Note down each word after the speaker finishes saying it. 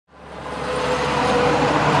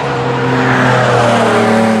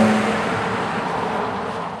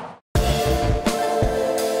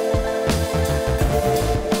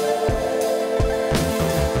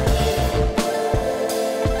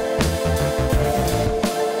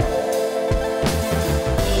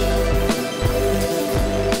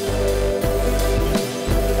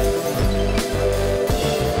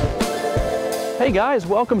Hey guys,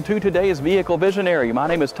 welcome to today's Vehicle Visionary. My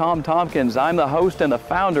name is Tom Tompkins. I'm the host and the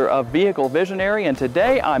founder of Vehicle Visionary, and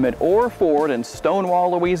today I'm at Orr Ford in Stonewall,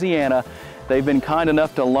 Louisiana. They've been kind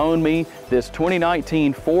enough to loan me this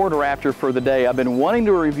 2019 Ford Raptor for the day. I've been wanting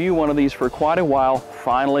to review one of these for quite a while,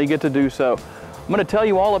 finally get to do so. I'm going to tell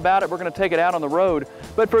you all about it. We're going to take it out on the road.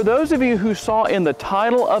 But for those of you who saw in the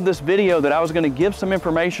title of this video that I was going to give some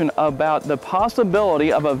information about the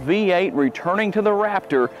possibility of a V8 returning to the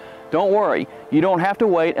Raptor, don't worry, you don't have to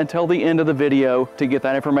wait until the end of the video to get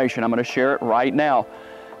that information. I'm going to share it right now.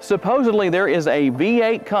 Supposedly there is a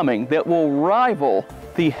V8 coming that will rival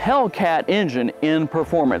the Hellcat engine in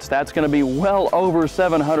performance. That's going to be well over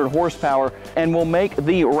 700 horsepower and will make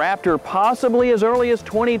the Raptor, possibly as early as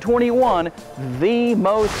 2021, the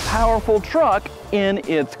most powerful truck in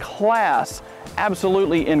its class.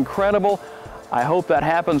 Absolutely incredible. I hope that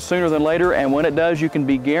happens sooner than later, and when it does, you can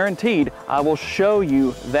be guaranteed I will show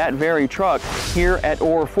you that very truck here at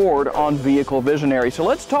Orr Ford on Vehicle Visionary. So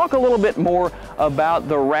let's talk a little bit more about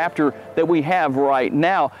the Raptor that we have right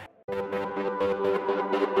now.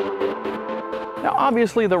 Now,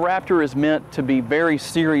 obviously, the Raptor is meant to be very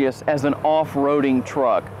serious as an off-roading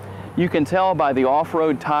truck. You can tell by the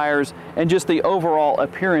off-road tires and just the overall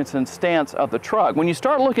appearance and stance of the truck. When you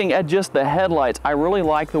start looking at just the headlights, I really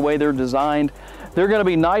like the way they're designed. They're going to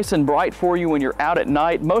be nice and bright for you when you're out at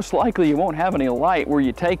night. Most likely you won't have any light where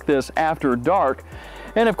you take this after dark.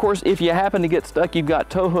 And of course, if you happen to get stuck, you've got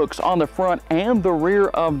tow hooks on the front and the rear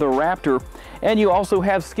of the Raptor. And you also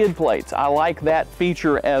have skid plates. I like that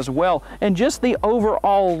feature as well. And just the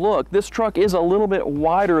overall look, this truck is a little bit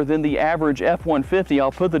wider than the average F-150.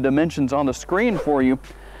 I'll put the dimensions on the screen for you.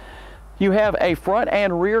 You have a front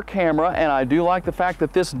and rear camera, and I do like the fact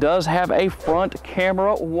that this does have a front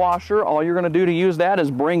camera washer. All you're going to do to use that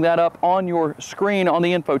is bring that up on your screen, on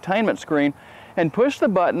the infotainment screen, and push the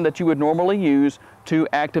button that you would normally use to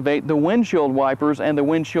activate the windshield wipers and the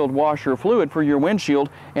windshield washer fluid for your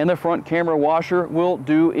windshield, and the front camera washer will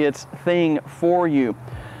do its thing for you.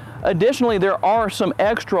 Additionally, there are some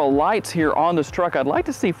extra lights here on this truck. I'd like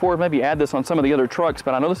to see Ford maybe add this on some of the other trucks,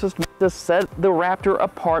 but I know this is to set the Raptor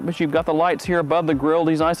apart. But you've got the lights here above the grille,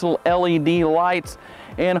 these nice little LED lights,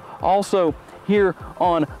 and also here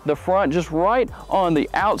on the front, just right on the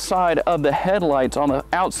outside of the headlights, on the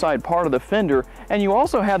outside part of the fender. And you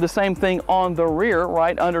also have the same thing on the rear,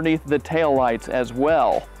 right underneath the tail lights as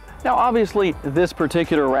well. Now, obviously, this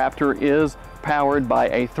particular Raptor is powered by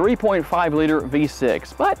a 3.5 liter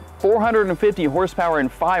V6, but 450 horsepower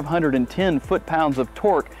and 510 foot-pounds of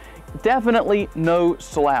torque. Definitely no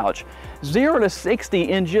slouch. 0 to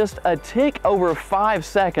 60 in just a tick over 5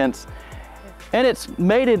 seconds. And it's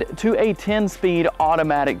mated to a 10-speed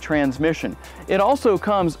automatic transmission. It also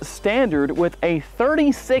comes standard with a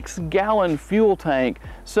 36-gallon fuel tank,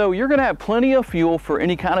 so you're gonna have plenty of fuel for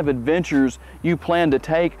any kind of adventures you plan to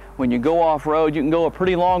take. When you go off-road, you can go a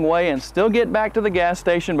pretty long way and still get back to the gas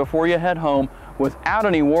station before you head home without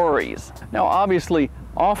any worries. Now, obviously,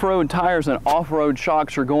 off-road tires and off-road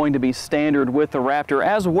shocks are going to be standard with the Raptor,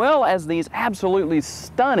 as well as these absolutely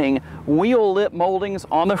stunning wheel lip moldings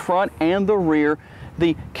on the front and the rear.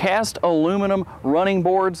 The cast aluminum running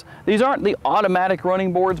boards. These aren't the automatic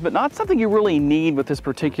running boards, but not something you really need with this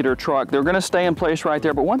particular truck. They're going to stay in place right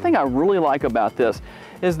there. But one thing I really like about this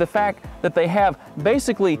is the fact that they have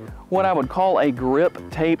basically what I would call a grip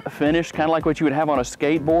tape finish, kind of like what you would have on a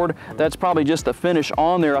skateboard. That's probably just the finish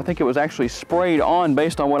on there. I think it was actually sprayed on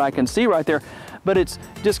based on what I can see right there. But it's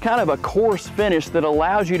just kind of a coarse finish that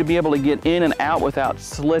allows you to be able to get in and out without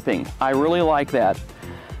slipping. I really like that.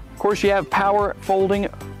 Of course, you have power folding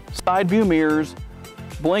side view mirrors,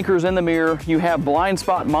 blinkers in the mirror. You have blind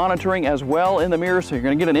spot monitoring as well in the mirror, so you're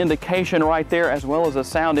going to get an indication right there as well as a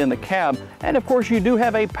sound in the cab. And of course, you do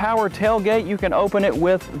have a power tailgate. You can open it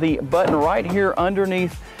with the button right here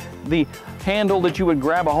underneath the handle that you would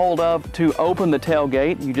grab a hold of to open the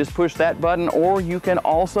tailgate. You just push that button, or you can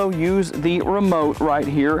also use the remote right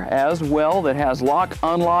here as well that has lock,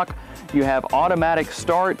 unlock. You have automatic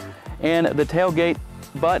start and the tailgate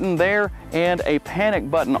button there, and a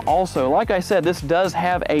panic button also. Like I said, this does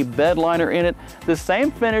have a bed liner in it, the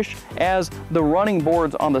same finish as the running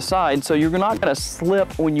boards on the side, so you're not going to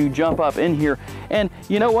slip when you jump up in here. And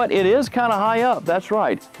you know what? It is kind of high up. That's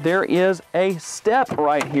right. There is a step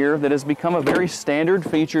right here that has become a very standard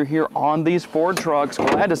feature here on these Ford trucks.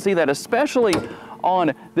 Glad to see that, especially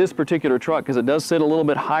on this particular truck, because it does sit a little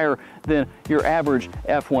bit higher than your average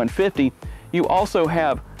F-150. You also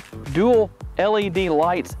have dual LED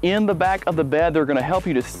lights in the back of the bed. They're going to help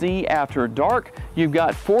you to see after dark. You've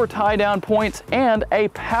got 4 tie-down points and a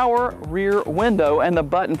power rear window, and the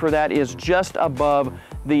button for that is just above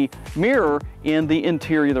the mirror in the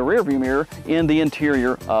interior, the rear view mirror in the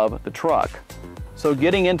interior of the truck. So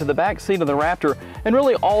getting into the back seat of the Raptor, and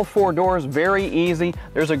really all 4 doors, very easy.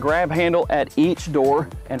 There's a grab handle at each door,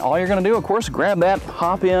 and all you're gonna do, of course, grab that,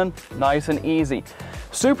 hop in, nice and easy.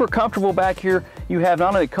 Super comfortable back here. You have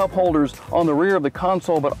not only cup holders on the rear of the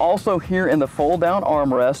console, but also here in the fold-down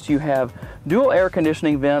armrest, you have dual air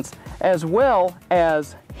conditioning vents, as well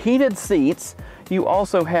as heated seats. You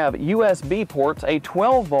also have USB ports, a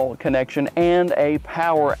 12-volt connection, and a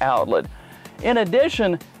power outlet. In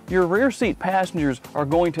addition, your rear seat passengers are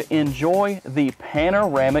going to enjoy the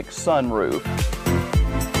panoramic sunroof.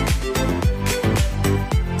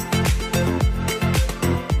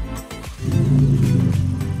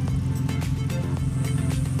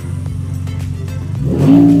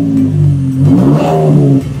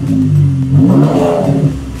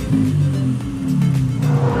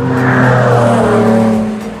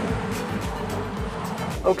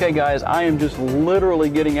 Okay guys, I am just literally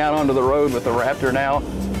getting out onto the road with the Raptor now.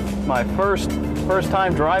 My first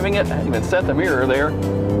time driving it. I didn't even set the mirror there.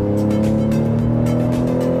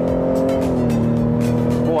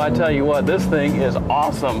 Boy, I tell you what, this thing is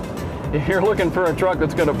awesome. If you're looking for a truck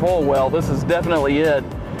that's going to pull well, this is definitely it.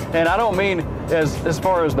 And I don't mean as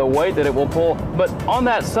far as the weight that it will pull, but on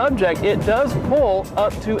that subject, it does pull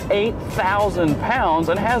up to 8,000 pounds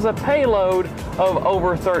and has a payload of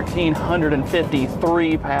over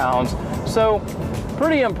 1,353 pounds. So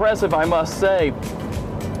pretty impressive, I must say.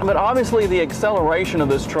 But obviously the acceleration of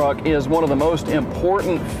this truck is one of the most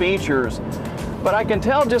important features. But I can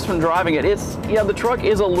tell just from driving it, the truck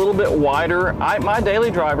is a little bit wider. My daily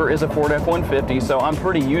driver is a Ford F-150, so I'm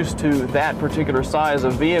pretty used to that particular size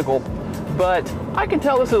of vehicle. But I can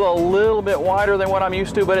tell this is a little bit wider than what I'm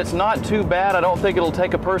used to, but it's not too bad. I don't think it'll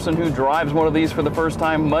take a person who drives one of these for the first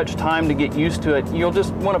time much time to get used to it. You'll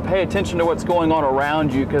just want to pay attention to what's going on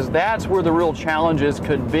around you, because that's where the real challenges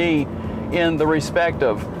could be in the respect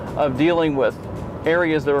of dealing with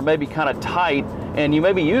areas that are maybe kind of tight, and you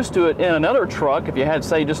may be used to it in another truck. If you had,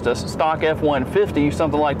 say, just a stock F-150,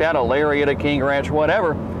 something like that, a Lariat, a King Ranch,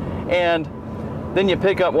 whatever, and then you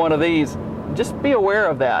pick up one of these, just be aware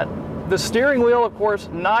of that. The steering wheel, of course,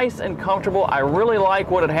 nice and comfortable. I really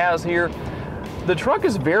like what it has here. The truck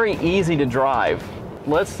is very easy to drive.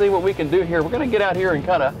 Let's see what we can do here. We're going to get out here and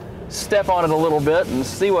kind of step on it a little bit and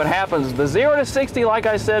see what happens. The 0 to 60, like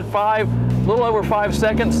I said, a little over 5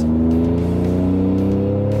 seconds.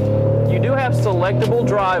 You do have selectable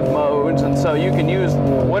drive modes, and so you can use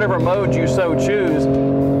whatever mode you so choose.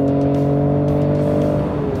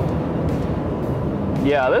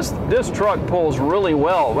 Yeah, this truck pulls really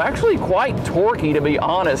well. Actually quite torquey, to be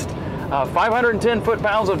honest. 510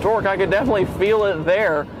 foot-pounds of torque, I could definitely feel it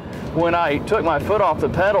there. When I took my foot off the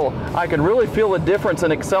pedal, I could really feel the difference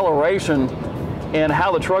in acceleration and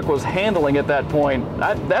how the truck was handling at that point.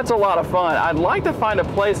 That's a lot of fun. I'd like to find a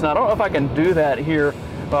place, and I don't know if I can do that here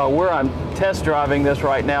where I'm test driving this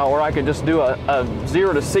right now, where I could just do a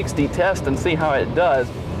 0 to 60 test and see how it does.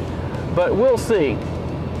 But we'll see.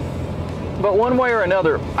 But one way or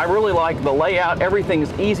another, I really like the layout.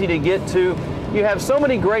 Everything's easy to get to. You have so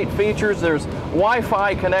many great features. There's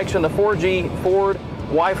Wi-Fi connection. The 4G Ford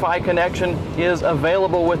Wi-Fi connection is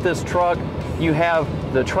available with this truck. You have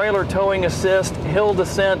the trailer towing assist, hill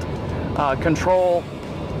descent control.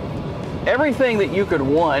 Everything that you could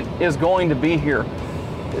want is going to be here.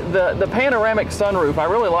 The panoramic sunroof, I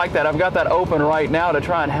really like that. I've got that open right now to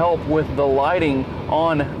try and help with the lighting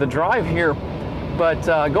on the drive here. But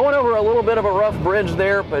going over a little bit of a rough bridge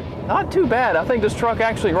there, but not too bad. I think this truck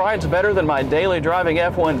actually rides better than my daily driving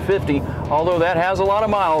F-150, although that has a lot of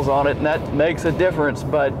miles on it, and that makes a difference.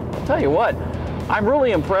 But I'll tell you what, I'm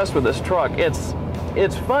really impressed with this truck.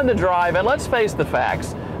 It's fun to drive, and let's face the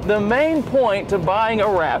facts. The main point to buying a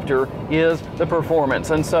Raptor is the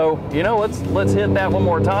performance, and so, you know, let's hit that one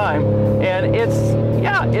more time. And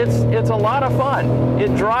it's a lot of fun.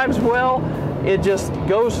 It drives well. It just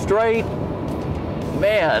goes straight.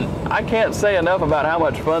 Man, I can't say enough about how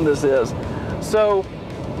much fun this is. So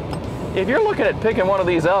if you're looking at picking one of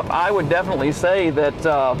these up, I would definitely say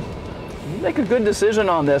that make a good decision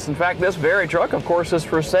on this. In fact, this very truck, of course, is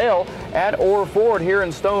for sale at Orr Ford here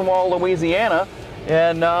in Stonewall, Louisiana.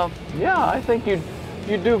 And yeah, I think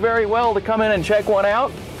you'd do very well to come in and check one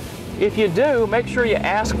out. If you do, make sure you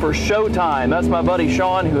ask for showtime. That's my buddy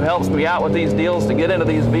Sean, who helps me out with these deals to get into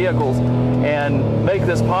these vehicles and make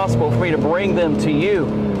this possible for me to bring them to you.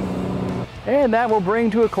 And that will bring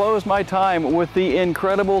to a close my time with the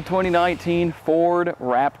incredible 2019 Ford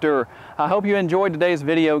Raptor. I hope you enjoyed today's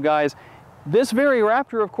video, guys. This very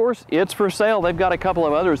Raptor, of course, it's for sale. They've got a couple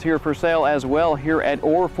of others here for sale as well here at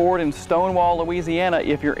Orr Ford in Stonewall, Louisiana.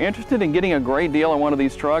 If you're interested in getting a great deal on one of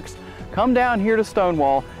these trucks, come down here to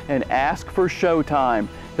Stonewall and ask for Showtime.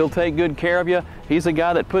 He'll take good care of you. He's a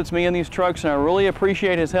guy that puts me in these trucks, and I really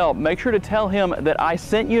appreciate his help. Make sure to tell him that I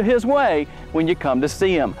sent you his way when you come to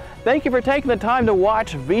see him. Thank you for taking the time to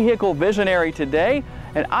watch Vehicle Visionary today,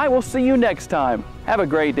 and I will see you next time. Have a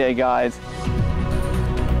great day, guys.